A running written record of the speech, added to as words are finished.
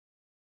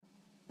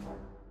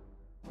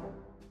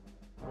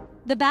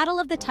The battle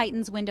of the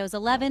Titans, Windows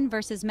 11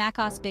 versus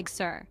macOS Big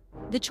Sur.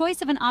 The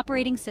choice of an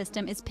operating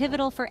system is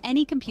pivotal for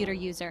any computer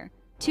user.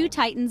 Two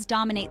titans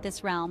dominate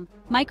this realm,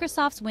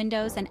 Microsoft's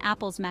Windows and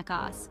Apple's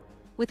macOS.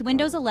 With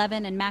Windows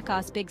 11 and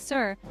macOS Big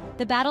Sur,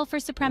 the battle for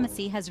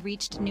supremacy has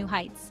reached new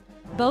heights.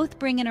 Both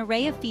bring an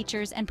array of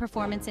features and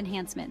performance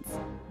enhancements.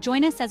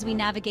 Join us as we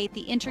navigate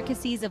the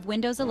intricacies of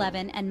Windows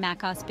 11 and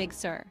macOS Big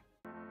Sur.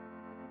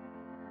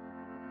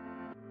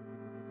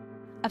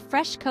 A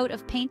fresh coat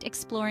of paint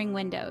exploring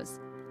Windows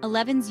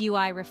 11's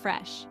UI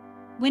refresh.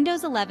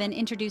 Windows 11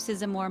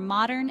 introduces a more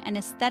modern and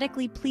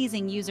aesthetically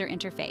pleasing user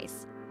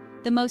interface.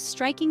 The most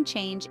striking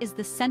change is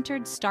the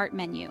centered Start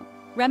menu,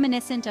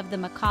 reminiscent of the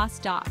macOS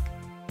dock.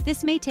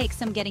 This may take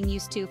some getting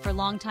used to for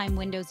longtime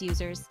Windows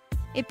users.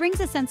 It brings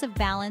a sense of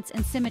balance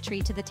and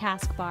symmetry to the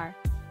taskbar.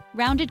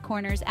 Rounded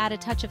corners add a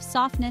touch of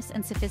softness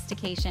and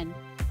sophistication.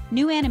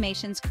 New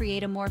animations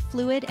create a more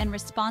fluid and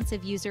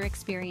responsive user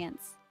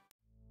experience.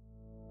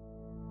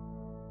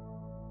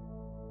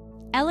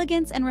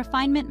 Elegance and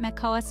refinement,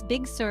 macOS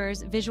Big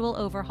Sur's visual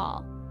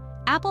overhaul.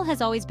 Apple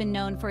has always been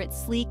known for its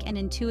sleek and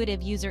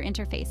intuitive user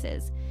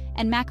interfaces,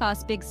 and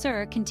macOS Big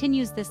Sur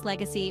continues this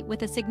legacy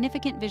with a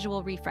significant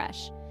visual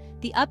refresh.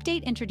 The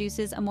update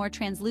introduces a more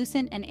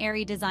translucent and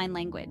airy design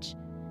language.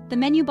 The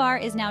menu bar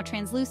is now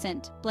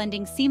translucent,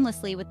 blending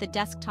seamlessly with the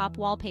desktop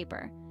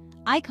wallpaper.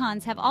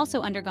 Icons have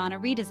also undergone a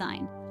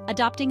redesign,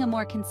 adopting a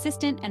more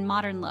consistent and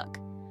modern look.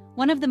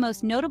 One of the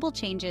most notable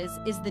changes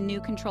is the new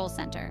Control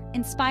Center,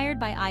 inspired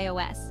by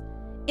iOS.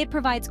 It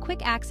provides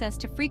quick access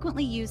to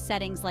frequently used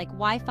settings like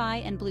Wi-Fi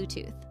and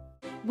Bluetooth.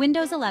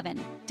 Windows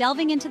 11,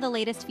 delving into the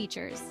latest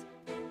features.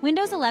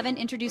 Windows 11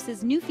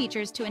 introduces new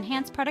features to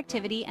enhance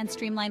productivity and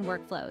streamline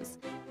workflows.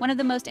 One of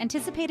the most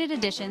anticipated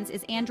additions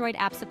is Android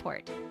app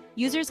support.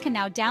 Users can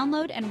now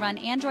download and run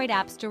Android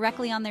apps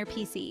directly on their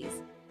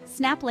PCs.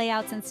 Snap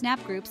layouts and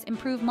snap groups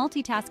improve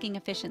multitasking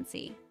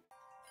efficiency.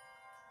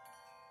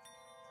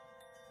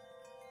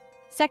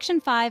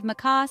 Section 5,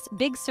 macOS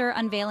Big Sur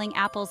unveiling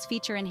Apple's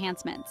feature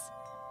enhancements.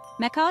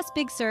 macOS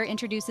Big Sur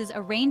introduces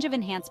a range of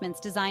enhancements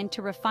designed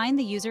to refine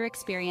the user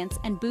experience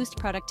and boost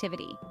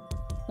productivity.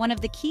 One of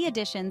the key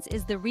additions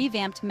is the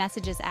revamped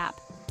Messages app,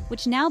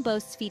 which now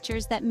boasts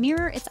features that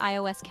mirror its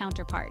iOS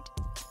counterpart.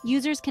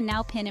 Users can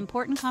now pin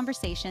important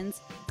conversations,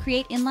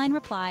 create inline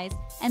replies,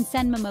 and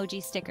send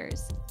Memoji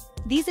stickers.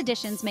 These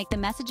additions make the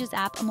Messages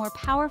app a more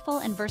powerful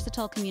and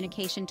versatile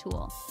communication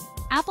tool.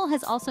 Apple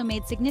has also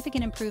made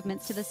significant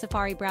improvements to the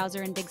Safari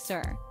browser in Big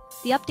Sur.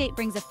 The update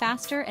brings a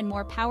faster and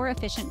more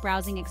power-efficient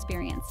browsing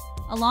experience,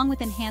 along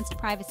with enhanced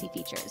privacy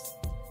features.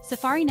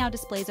 Safari now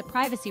displays a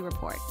privacy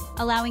report,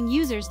 allowing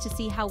users to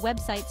see how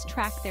websites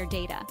track their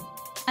data.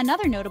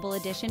 Another notable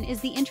addition is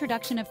the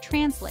introduction of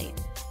Translate,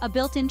 a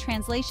built-in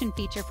translation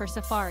feature for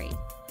Safari.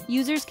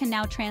 Users can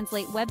now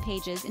translate web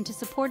pages into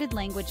supported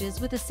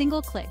languages with a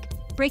single click,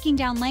 breaking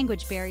down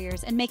language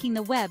barriers and making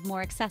the web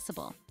more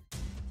accessible.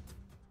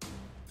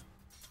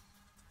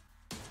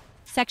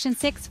 Section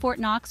 6, Fort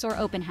Knox or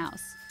Open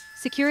House.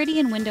 Security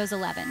in Windows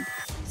 11.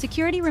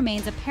 Security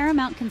remains a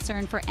paramount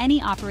concern for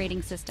any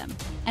operating system,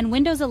 and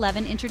Windows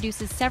 11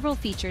 introduces several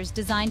features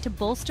designed to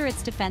bolster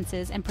its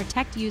defenses and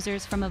protect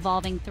users from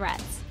evolving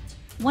threats.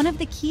 One of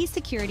the key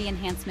security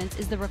enhancements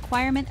is the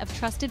requirement of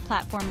Trusted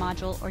Platform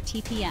Module, or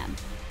TPM,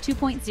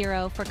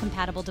 2.0 for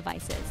compatible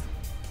devices.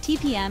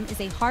 TPM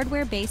is a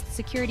hardware-based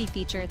security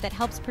feature that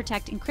helps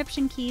protect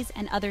encryption keys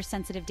and other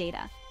sensitive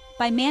data.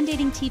 By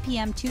mandating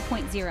TPM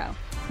 2.0,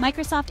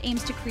 Microsoft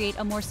aims to create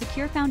a more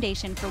secure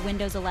foundation for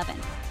Windows 11,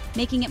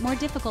 making it more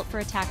difficult for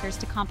attackers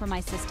to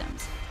compromise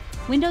systems.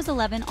 Windows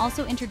 11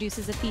 also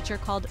introduces a feature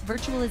called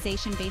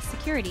Virtualization-Based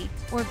Security,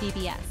 or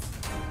VBS.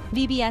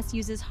 VBS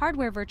uses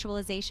hardware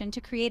virtualization to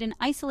create an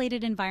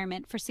isolated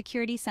environment for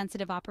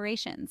security-sensitive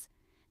operations.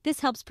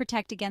 This helps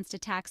protect against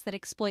attacks that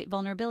exploit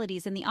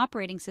vulnerabilities in the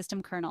operating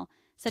system kernel,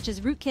 such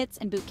as rootkits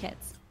and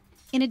bootkits.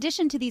 In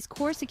addition to these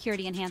core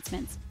security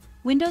enhancements,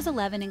 Windows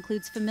 11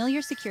 includes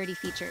familiar security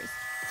features,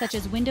 such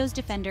as Windows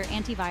Defender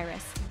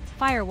Antivirus,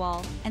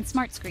 Firewall, and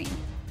Smart Screen.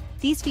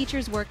 These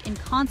features work in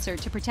concert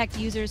to protect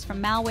users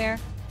from malware,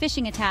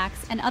 phishing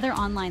attacks, and other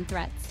online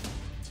threats.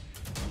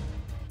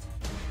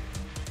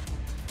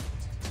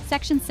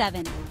 Section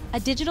 7, a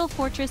digital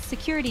fortress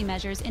security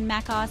measures in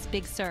macOS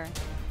Big Sur.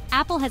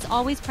 Apple has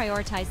always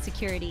prioritized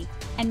security,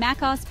 and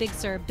macOS Big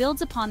Sur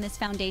builds upon this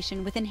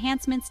foundation with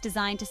enhancements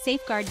designed to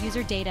safeguard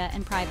user data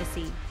and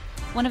privacy.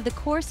 One of the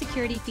core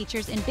security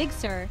features in Big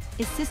Sur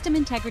is System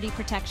Integrity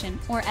Protection,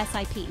 or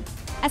SIP.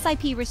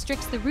 SIP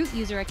restricts the root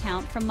user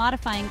account from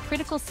modifying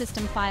critical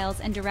system files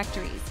and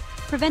directories,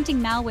 preventing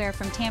malware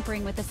from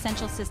tampering with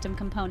essential system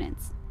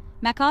components.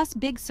 macOS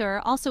Big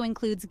Sur also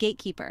includes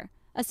Gatekeeper,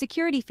 a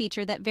security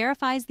feature that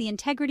verifies the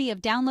integrity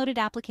of downloaded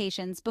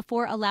applications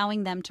before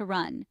allowing them to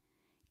run.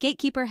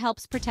 Gatekeeper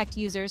helps protect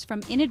users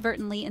from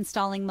inadvertently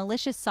installing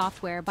malicious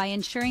software by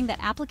ensuring that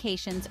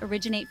applications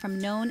originate from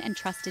known and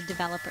trusted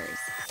developers.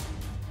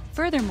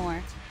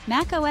 Furthermore,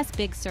 macOS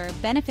Big Sur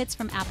benefits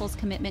from Apple's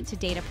commitment to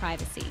data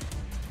privacy.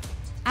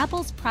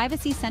 Apple's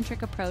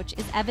privacy-centric approach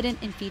is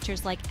evident in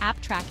features like app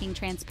tracking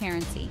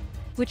transparency,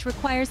 which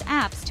requires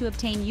apps to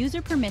obtain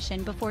user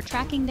permission before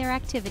tracking their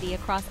activity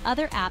across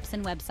other apps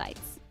and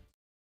websites.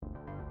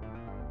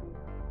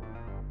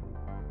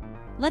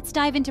 Let's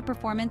dive into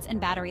performance and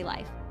battery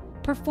life.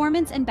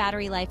 Performance and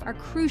battery life are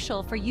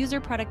crucial for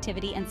user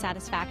productivity and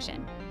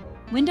satisfaction.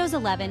 Windows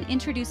 11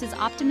 introduces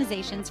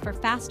optimizations for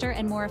faster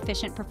and more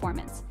efficient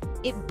performance.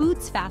 It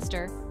boots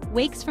faster,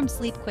 wakes from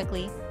sleep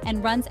quickly,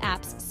 and runs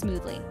apps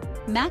smoothly.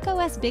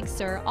 macOS Big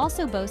Sur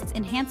also boasts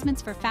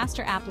enhancements for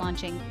faster app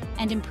launching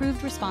and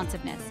improved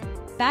responsiveness.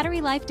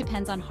 Battery life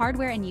depends on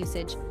hardware and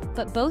usage,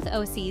 but both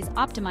OSs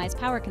optimize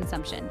power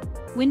consumption.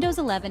 Windows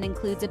 11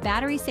 includes a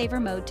battery saver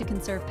mode to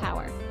conserve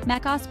power.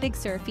 macOS Big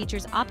Sur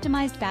features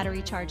optimized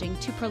battery charging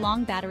to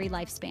prolong battery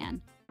lifespan.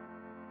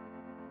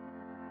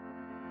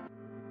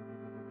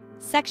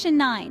 Section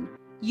 9.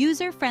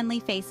 User-friendly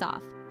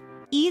face-off.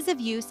 Ease of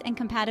use and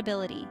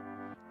compatibility.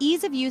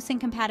 Ease of use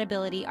and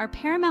compatibility are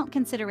paramount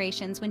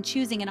considerations when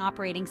choosing an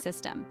operating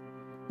system.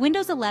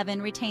 Windows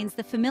 11 retains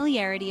the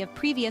familiarity of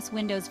previous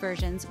Windows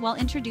versions while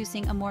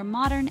introducing a more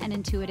modern and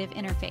intuitive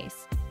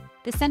interface.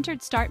 The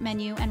centered start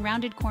menu and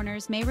rounded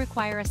corners may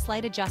require a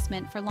slight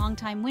adjustment for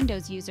longtime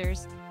Windows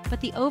users,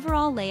 but the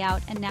overall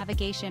layout and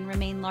navigation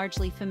remain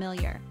largely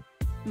familiar.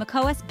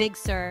 macOS Big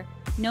Sur,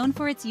 known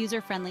for its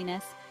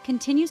user-friendliness,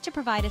 continues to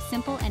provide a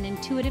simple and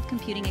intuitive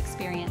computing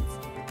experience.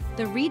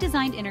 The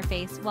redesigned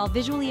interface, while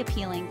visually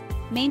appealing,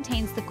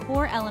 maintains the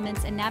core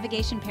elements and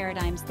navigation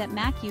paradigms that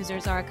Mac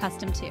users are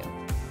accustomed to.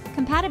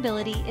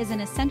 Compatibility is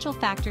an essential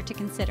factor to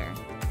consider,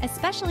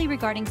 especially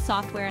regarding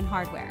software and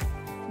hardware.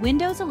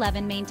 Windows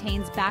 11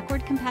 maintains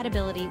backward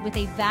compatibility with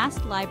a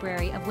vast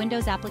library of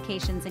Windows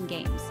applications and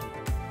games.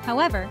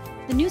 However,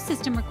 the new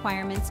system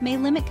requirements may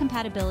limit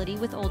compatibility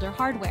with older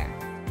hardware.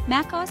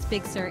 macOS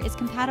Big Sur is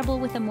compatible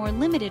with a more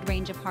limited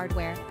range of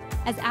hardware,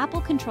 as Apple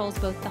controls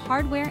both the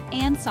hardware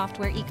and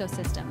software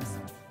ecosystems.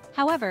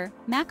 However,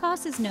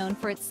 macOS is known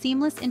for its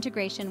seamless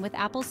integration with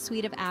Apple's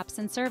suite of apps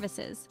and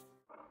services.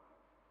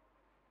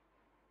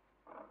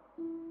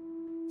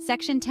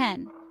 Section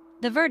 10.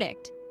 The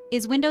verdict.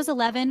 Is Windows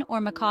 11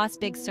 or macOS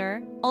Big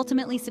Sur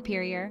ultimately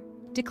superior?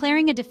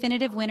 Declaring a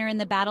definitive winner in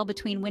the battle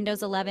between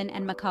Windows 11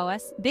 and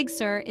macOS Big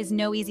Sur is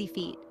no easy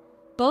feat.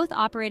 Both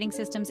operating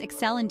systems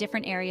excel in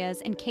different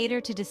areas and cater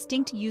to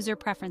distinct user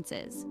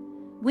preferences.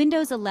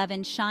 Windows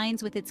 11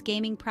 shines with its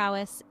gaming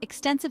prowess,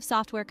 extensive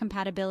software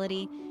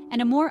compatibility,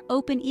 and a more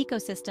open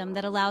ecosystem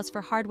that allows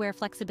for hardware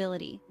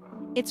flexibility.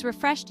 Its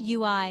refreshed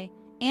UI,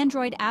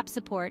 Android app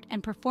support,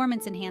 and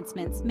performance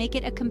enhancements make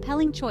it a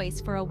compelling choice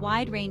for a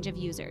wide range of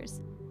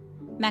users.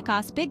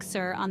 macOS Big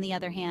Sur, on the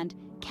other hand,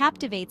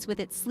 captivates with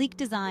its sleek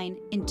design,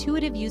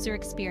 intuitive user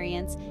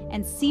experience,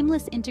 and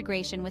seamless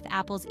integration with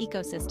Apple's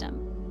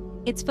ecosystem.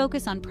 Its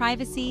focus on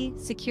privacy,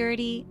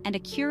 security, and a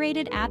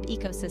curated app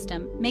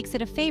ecosystem makes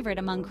it a favorite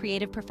among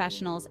creative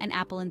professionals and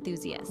Apple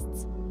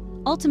enthusiasts.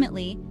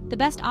 Ultimately, the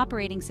best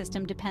operating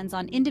system depends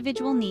on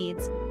individual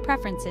needs,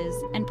 preferences,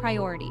 and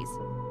priorities.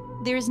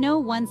 There is no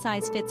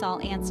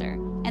one-size-fits-all answer,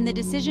 and the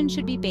decision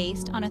should be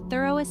based on a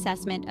thorough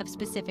assessment of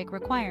specific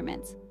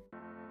requirements.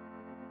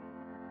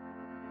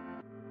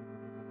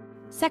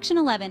 Section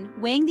 11.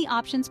 Weighing the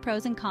options,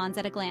 pros and cons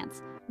at a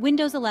glance.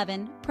 Windows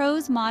 11,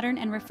 pros: modern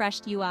and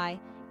refreshed UI,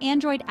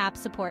 Android app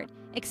support,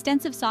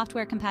 extensive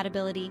software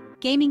compatibility,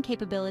 gaming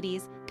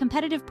capabilities,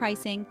 competitive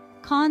pricing.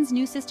 Cons: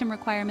 new system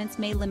requirements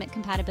may limit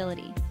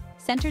compatibility.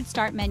 Centered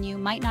start menu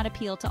might not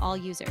appeal to all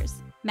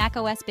users.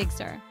 macOS Big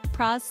Sur,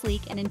 pros: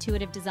 sleek and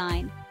intuitive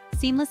design,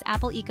 seamless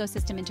Apple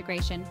ecosystem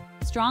integration,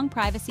 strong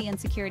privacy and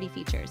security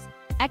features,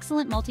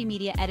 excellent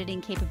multimedia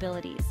editing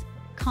capabilities.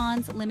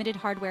 Cons: limited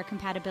hardware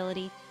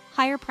compatibility,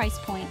 higher price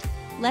point,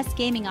 less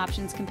gaming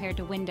options compared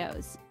to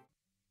Windows.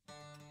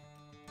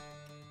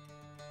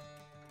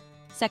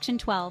 Section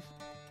 12.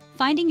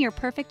 Finding your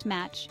perfect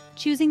match,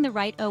 choosing the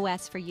right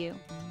OS for you.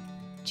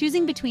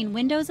 Choosing between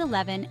Windows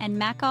 11 and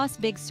macOS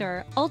Big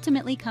Sur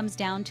ultimately comes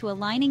down to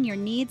aligning your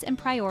needs and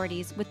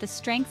priorities with the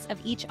strengths of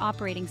each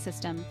operating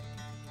system.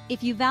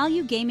 If you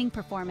value gaming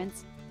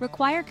performance,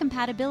 require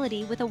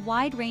compatibility with a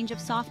wide range of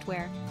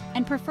software,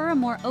 and prefer a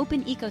more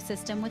open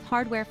ecosystem with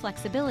hardware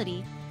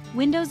flexibility,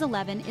 Windows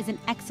 11 is an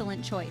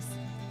excellent choice.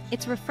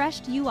 Its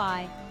refreshed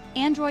UI,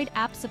 Android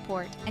app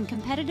support, and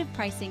competitive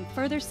pricing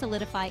further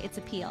solidify its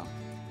appeal.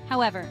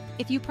 However,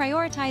 if you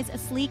prioritize a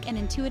sleek and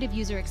intuitive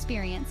user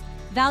experience,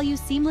 value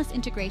seamless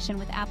integration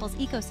with Apple's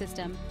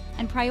ecosystem,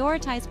 and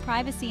prioritize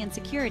privacy and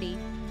security,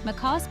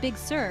 macOS Big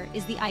Sur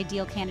is the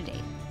ideal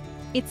candidate.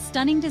 Its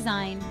stunning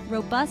design,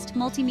 robust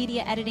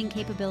multimedia editing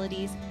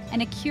capabilities,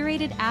 and a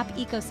curated app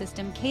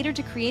ecosystem cater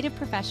to creative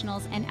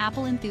professionals and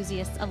Apple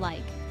enthusiasts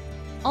alike.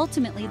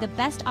 Ultimately, the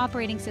best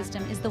operating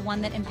system is the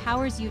one that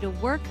empowers you to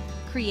work,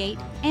 create,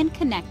 and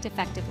connect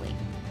effectively.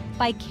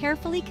 By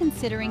carefully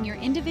considering your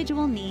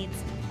individual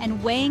needs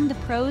and weighing the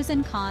pros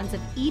and cons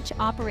of each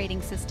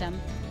operating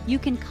system, you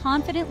can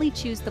confidently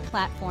choose the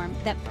platform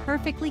that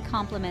perfectly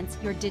complements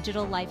your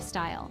digital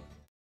lifestyle.